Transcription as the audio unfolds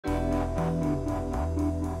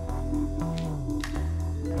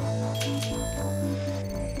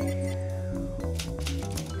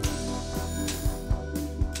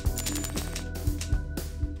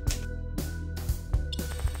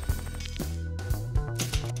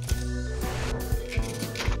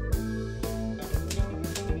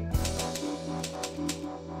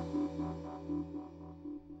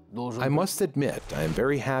I must admit I am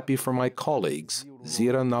very happy for my colleagues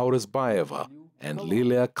Zira Naurzbaeva and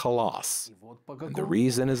Lilya. And the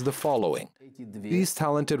reason is the following. These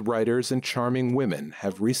talented writers and charming women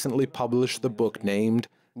have recently published the book named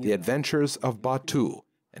The Adventures of Batu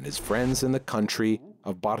and his friends in the country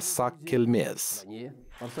of Barsakelmes.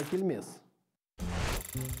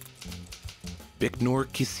 Biknur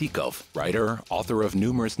Kisikov, writer, author of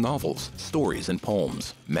numerous novels, stories, and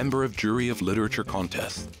poems, member of jury of literature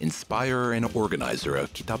contest, inspirer and organizer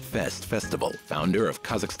of Kitab Fest Festival, founder of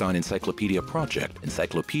Kazakhstan Encyclopedia Project,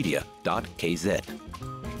 encyclopedia.kz.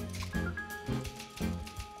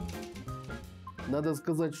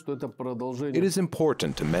 It is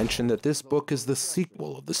important to mention that this book is the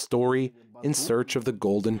sequel of the story In Search of the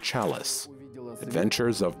Golden Chalice,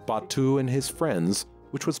 Adventures of Batu and His Friends,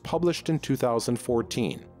 which was published in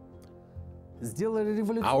 2014.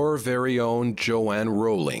 Our very own Joanne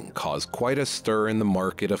Rowling caused quite a stir in the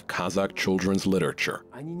market of Kazakh children's literature.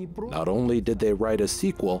 Not only did they write a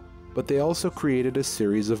sequel, but they also created a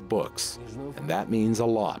series of books, and that means a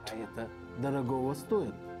lot.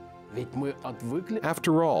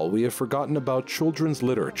 After all, we have forgotten about children's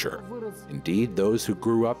literature. Indeed, those who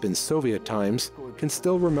grew up in Soviet times can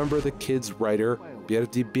still remember the kids' writer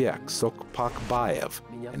Berdibek Sokpakbayev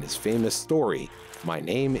and his famous story, My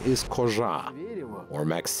Name is Kozha, or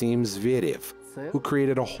Maxim Zverev, who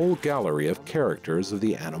created a whole gallery of characters of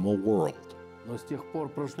the animal world.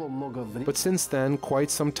 But since then, quite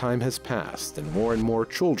some time has passed, and more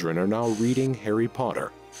children are now reading Harry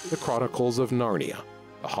Potter, the Chronicles of Narnia,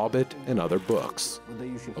 The Hobbit, and other books.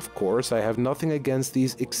 Of course, I have nothing against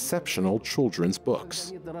these exceptional children's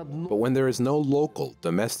books. But when there is no local,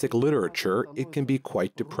 domestic literature, it can be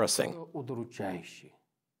quite depressing.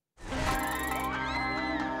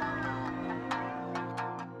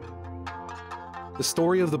 The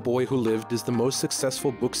Story of the Boy Who Lived is the most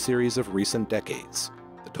successful book series of recent decades.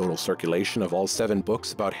 The total circulation of all 7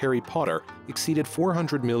 books about Harry Potter exceeded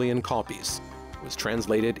 400 million copies. It was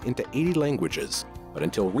translated into 80 languages, but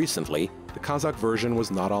until recently, the Kazakh version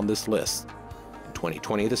was not on this list. In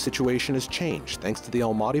 2020, the situation has changed thanks to the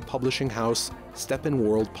Almaty publishing house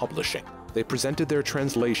Steppenwolf Publishing. They presented their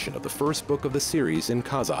translation of the first book of the series in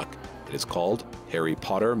Kazakh. It is called Harry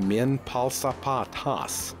Potter Men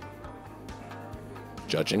Palsapatas.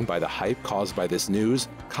 Judging by the hype caused by this news,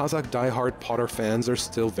 Kazakh diehard Potter fans are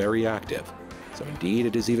still very active. So indeed,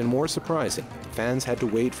 it is even more surprising that the fans had to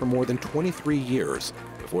wait for more than 23 years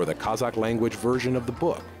before the Kazakh language version of the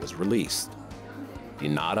book was released.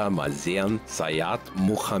 Dinara Mazen, Sayat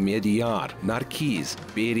Muhammadiyar, Narkiz,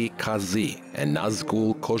 Beri Kazi, and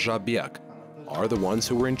Nazgul Kozhabek are the ones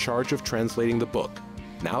who were in charge of translating the book.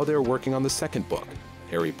 Now they're working on the second book,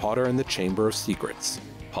 Harry Potter and the Chamber of Secrets.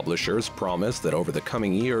 Publishers promise that over the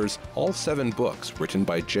coming years, all 7 books written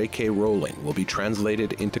by J.K. Rowling will be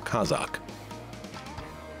translated into Kazakh.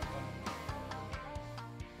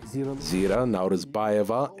 Zira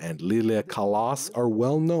Naurzbaeva and Lilya are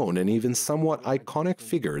well-known and even somewhat iconic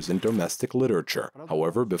figures in domestic literature.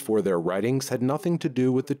 However, before their writings had nothing to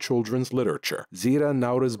do with the children's literature. Zira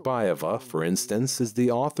Naurzbaeva, for instance, is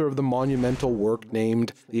the author of the monumental work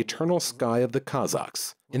named The Eternal Sky of the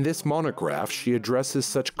Kazakhs. In this monograph, she addresses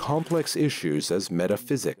such complex issues as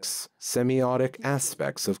metaphysics, semiotic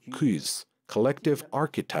aspects of Kuz, collective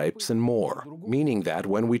archetypes, and more, meaning that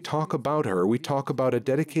when we talk about her, we talk about a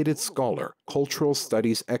dedicated scholar, cultural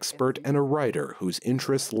studies expert, and a writer whose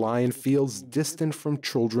interests lie in fields distant from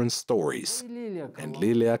children's stories. And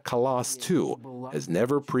Lilya Kalas, too, has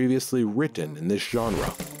never previously written in this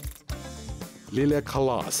genre. Lilya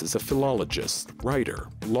Kalas is a philologist, writer,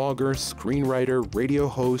 blogger, screenwriter, radio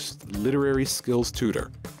host, literary skills tutor.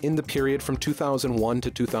 In the period from 2001 to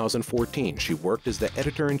 2014, she worked as the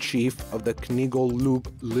editor-in-chief of the Knigolub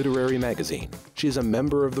literary magazine. She is a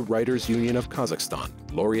member of the Writers' Union of Kazakhstan,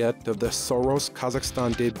 laureate of the Soros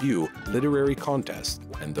Kazakhstan Debut Literary Contest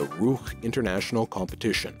and the Ruch International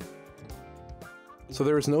Competition. So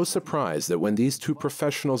there is no surprise that when these two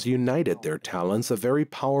professionals united their talents, a very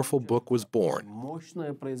powerful book was born.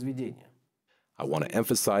 I want to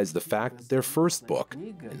emphasize the fact that their first book,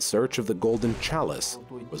 In Search of the Golden Chalice,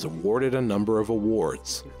 was awarded a number of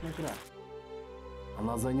awards.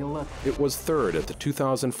 It was third at the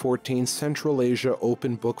 2014 Central Asia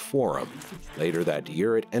Open Book Forum. Later that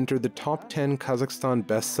year, it entered the top 10 Kazakhstan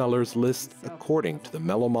bestsellers list according to the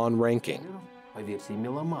Meloman ranking,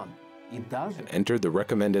 and entered the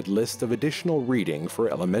recommended list of additional reading for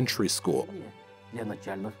elementary school.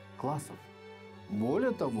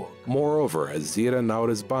 Moreover, as Zira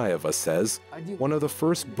Naurzbaeva says, one of the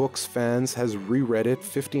first book's fans has reread it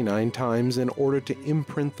 59 times in order to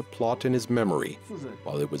imprint the plot in his memory,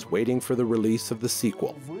 while it was waiting for the release of the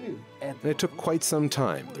sequel. And it took quite some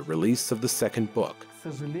time, the release of the second book.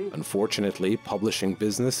 Unfortunately, publishing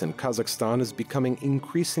business in Kazakhstan is becoming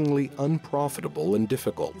increasingly unprofitable and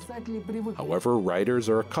difficult. However, writers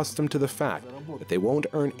are accustomed to the fact that they won't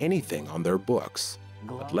earn anything on their books.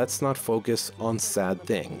 But let's not focus on sad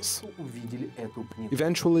things.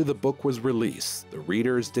 Eventually, the book was released. The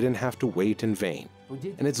readers didn't have to wait in vain.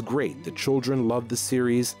 And it's great that children loved the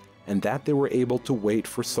series and that they were able to wait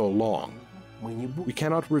for so long. We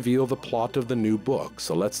cannot reveal the plot of the new book,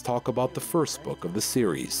 so let's talk about the first book of the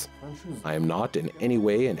series. I am not in any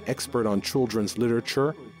way an expert on children's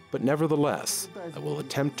literature, but nevertheless, I will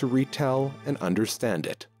attempt to retell and understand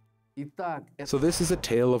it. So this is a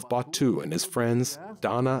tale of Batu and his friends,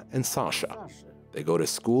 Dana and Sasha. They go to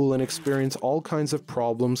school and experience all kinds of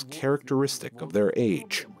problems characteristic of their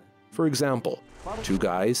age. For example, two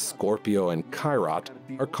guys, Scorpio and Kairat,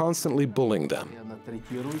 are constantly bullying them.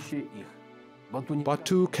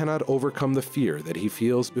 Batu cannot overcome the fear that he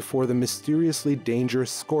feels before the mysteriously dangerous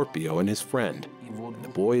Scorpio and his friend. And the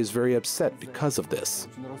boy is very upset because of this.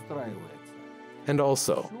 And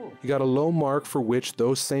also, he got a low mark for which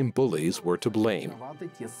those same bullies were to blame.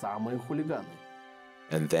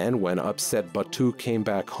 And then, when upset Batu came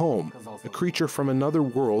back home, a creature from another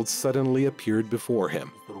world suddenly appeared before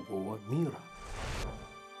him.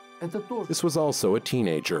 This was also a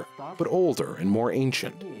teenager, but older and more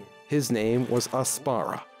ancient. His name was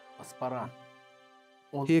Aspara.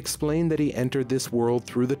 He explained that he entered this world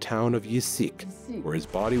through the town of Yesik, where his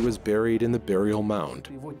body was buried in the burial mound.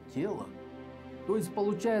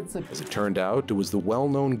 As it turned out, it was the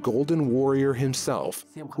well-known Golden Warrior himself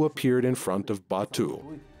who appeared in front of Batu.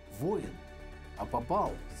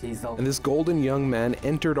 And this golden young man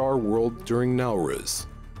entered our world during Nowruz,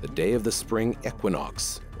 the day of the spring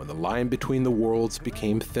equinox, when the line between the worlds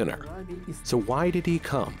became thinner. So why did he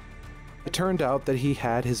come? It turned out that he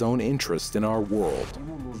had his own interest in our world.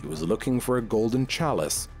 He was looking for a golden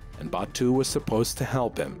chalice, and Batu was supposed to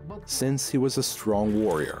help him, since he was a strong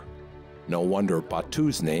warrior. No wonder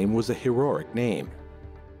Batu's name was a heroic name.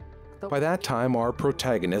 By that time, our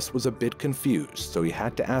protagonist was a bit confused, so he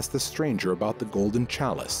had to ask the stranger about the golden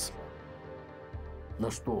chalice.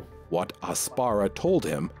 What Aspara told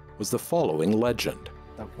him was the following legend.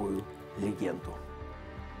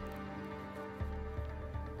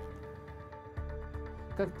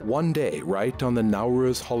 One day, right on the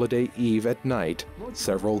Nowruz holiday eve at night,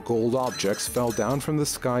 several gold objects fell down from the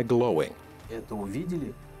sky glowing.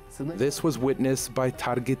 This was witnessed by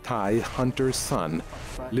Targitai hunter's son,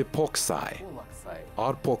 Lipoksai,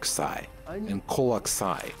 Arpoksai, and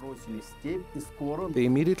Kolaksai. They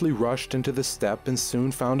immediately rushed into the steppe and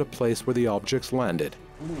soon found a place where the objects landed.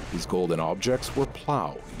 These golden objects were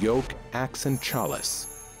plow, yoke, axe, and chalice.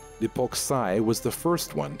 Lipoksai was the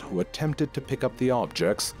first one who attempted to pick up the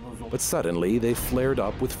objects, but suddenly they flared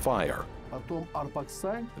up with fire.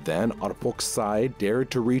 Then Arpoksai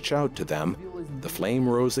dared to reach out to them. The flame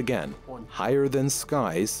rose again, higher than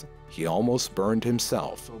skies. He almost burned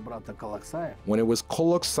himself. When it was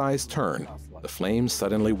Koloksai's turn, the flame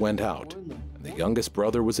suddenly went out, and the youngest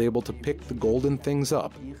brother was able to pick the golden things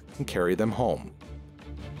up and carry them home.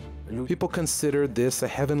 People considered this a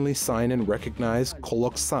heavenly sign and recognized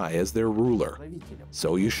Koloksai as their ruler.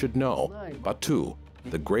 So you should know, Batu,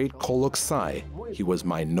 the great Koloksai, he was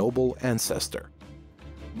my noble ancestor.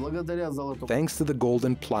 Thanks to the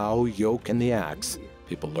golden plow, yoke, and the axe,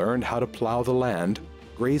 people learned how to plow the land,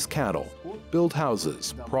 graze cattle, build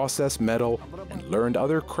houses, process metal, and learned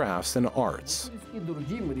other crafts and arts.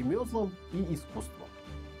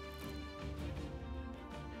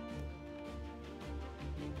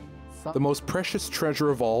 The most precious treasure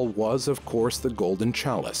of all was, of course, the golden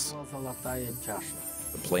chalice.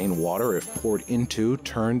 The plain water, if poured into,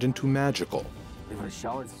 turned into magical.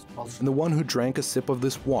 And the one who drank a sip of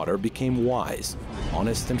this water became wise,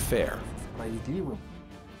 honest, and fair.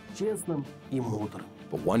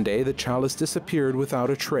 But one day the chalice disappeared without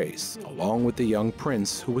a trace, along with the young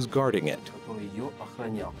prince who was guarding it.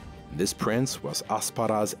 This prince was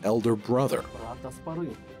Aspara's elder brother.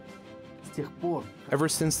 Ever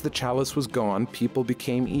since the chalice was gone, people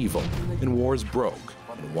became evil, and wars broke,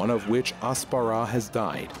 in one of which Aspara has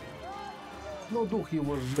died.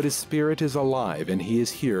 But his spirit is alive, and he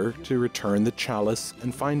is here to return the chalice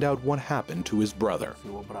and find out what happened to his brother.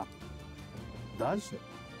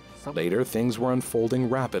 Later, things were unfolding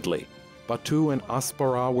rapidly. Batu and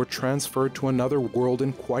Aspara were transferred to another world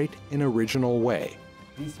in quite an original way.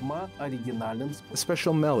 A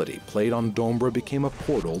special melody played on Dombra became a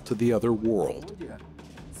portal to the other world.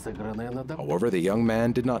 However, the young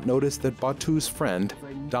man did not notice that Batu's friend,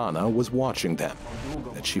 Dana, was watching them,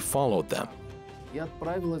 that she followed them,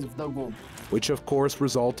 which of course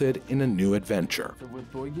resulted in a new adventure.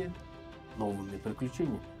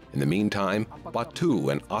 In the meantime, Batu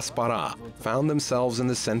and Aspara found themselves in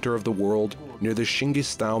the center of the world near the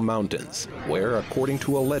Shingistau Mountains, where, according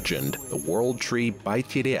to a legend, the world tree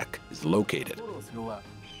Baitirek is located.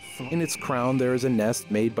 In its crown there is a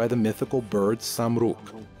nest made by the mythical bird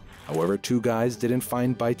Samruk. However, two guys didn't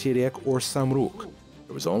find Baitirek or Samruk.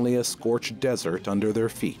 There was only a scorched desert under their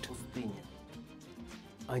feet.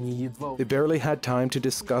 They barely had time to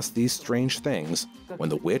discuss these strange things when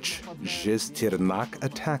the witch, Zhiztirnak,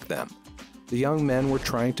 attacked them. The young men were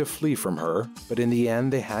trying to flee from her, but in the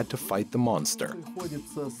end they had to fight the monster.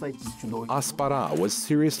 Aspara was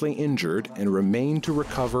seriously injured and remained to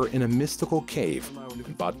recover in a mystical cave,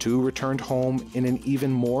 and Batu returned home in an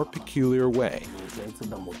even more peculiar way.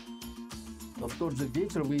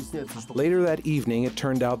 Later that evening, it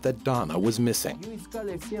turned out that Dana was missing.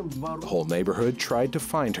 The whole neighborhood tried to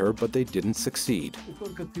find her, but they didn't succeed.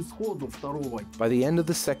 By the end of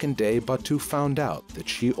the second day, Batu found out that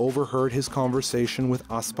she overheard his conversation with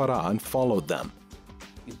Aspara and followed them.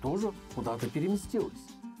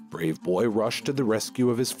 Brave boy rushed to the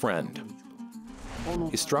rescue of his friend.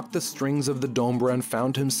 He struck the strings of the Dombra and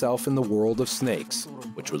found himself in the world of snakes,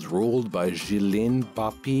 which was ruled by Jilin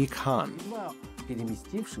Bapi Khan.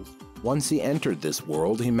 Once he entered this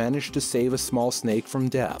world, he managed to save a small snake from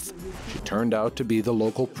death. She turned out to be the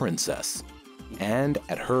local princess. And,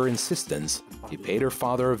 at her insistence, he paid her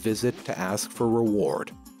father a visit to ask for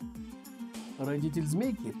reward.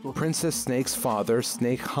 Princess Snake's father,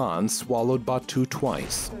 Snake Khan, swallowed Batu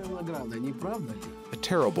twice. A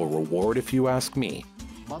terrible reward, if you ask me.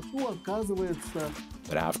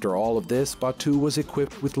 But after all of this, Batu was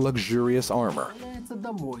equipped with luxurious armor.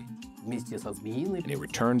 And he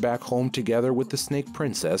returned back home together with the Snake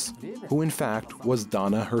Princess, who in fact was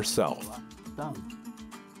Dana herself.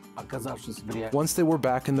 Once they were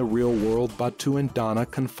back in the real world, Batu and Dana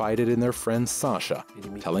confided in their friend Sasha,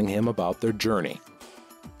 telling him about their journey.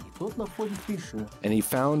 And he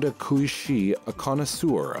found a Kuishi, a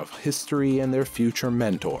connoisseur of history and their future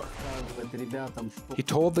mentor. He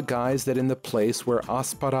told the guys that in the place where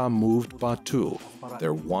Aspara moved Batu,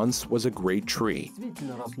 there once was a great tree.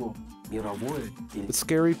 The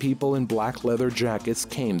scary people in black leather jackets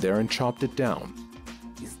came there and chopped it down,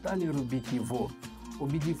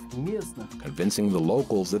 convincing the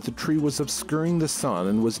locals that the tree was obscuring the sun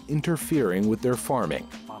and was interfering with their farming.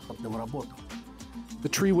 The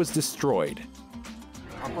tree was destroyed.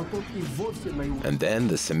 And then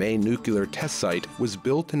the Semei nuclear test site was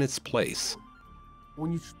built in its place,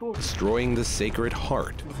 destroying the sacred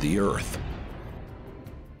heart of the Earth,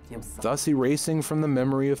 thus erasing from the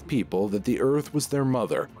memory of people that the Earth was their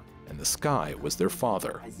mother and the sky was their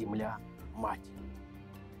father.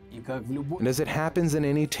 And as it happens in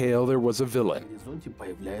any tale, there was a villain.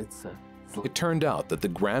 It turned out that the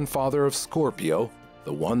grandfather of Scorpio,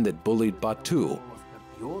 the one that bullied Batu,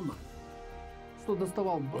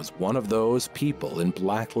 was one of those people in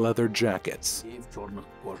black leather jackets.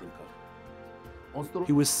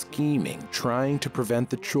 He was scheming, trying to prevent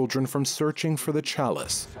the children from searching for the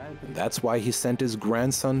chalice, and that's why he sent his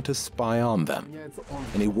grandson to spy on them.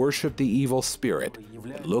 And he worshipped the evil spirit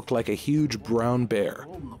that looked like a huge brown bear.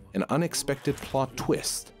 An unexpected plot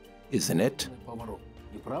twist, isn't it?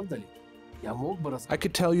 I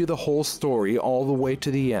could tell you the whole story all the way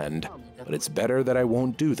to the end, but it's better that I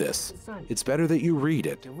won't do this. It's better that you read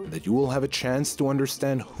it, and that you will have a chance to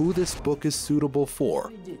understand who this book is suitable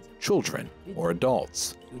for, children or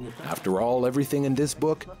adults. After all, everything in this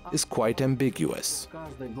book is quite ambiguous.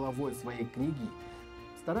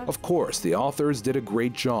 Of course, the authors did a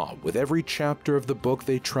great job. With every chapter of the book,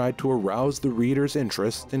 they tried to arouse the reader's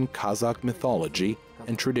interest in Kazakh mythology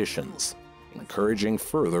and traditions, encouraging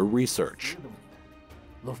further research.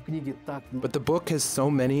 But the book has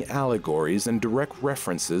so many allegories and direct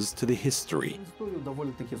references to the history.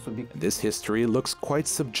 And this history looks quite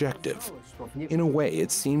subjective. In a way,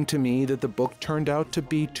 it seemed to me that the book turned out to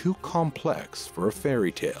be too complex for a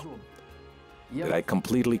fairy tale. Did I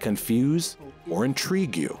completely confuse or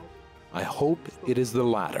intrigue you? I hope it is the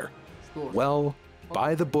latter. Well,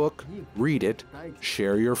 buy the book, read it,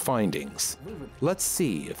 share your findings. Let's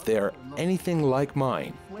see if they are anything like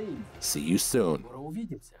mine. See you soon.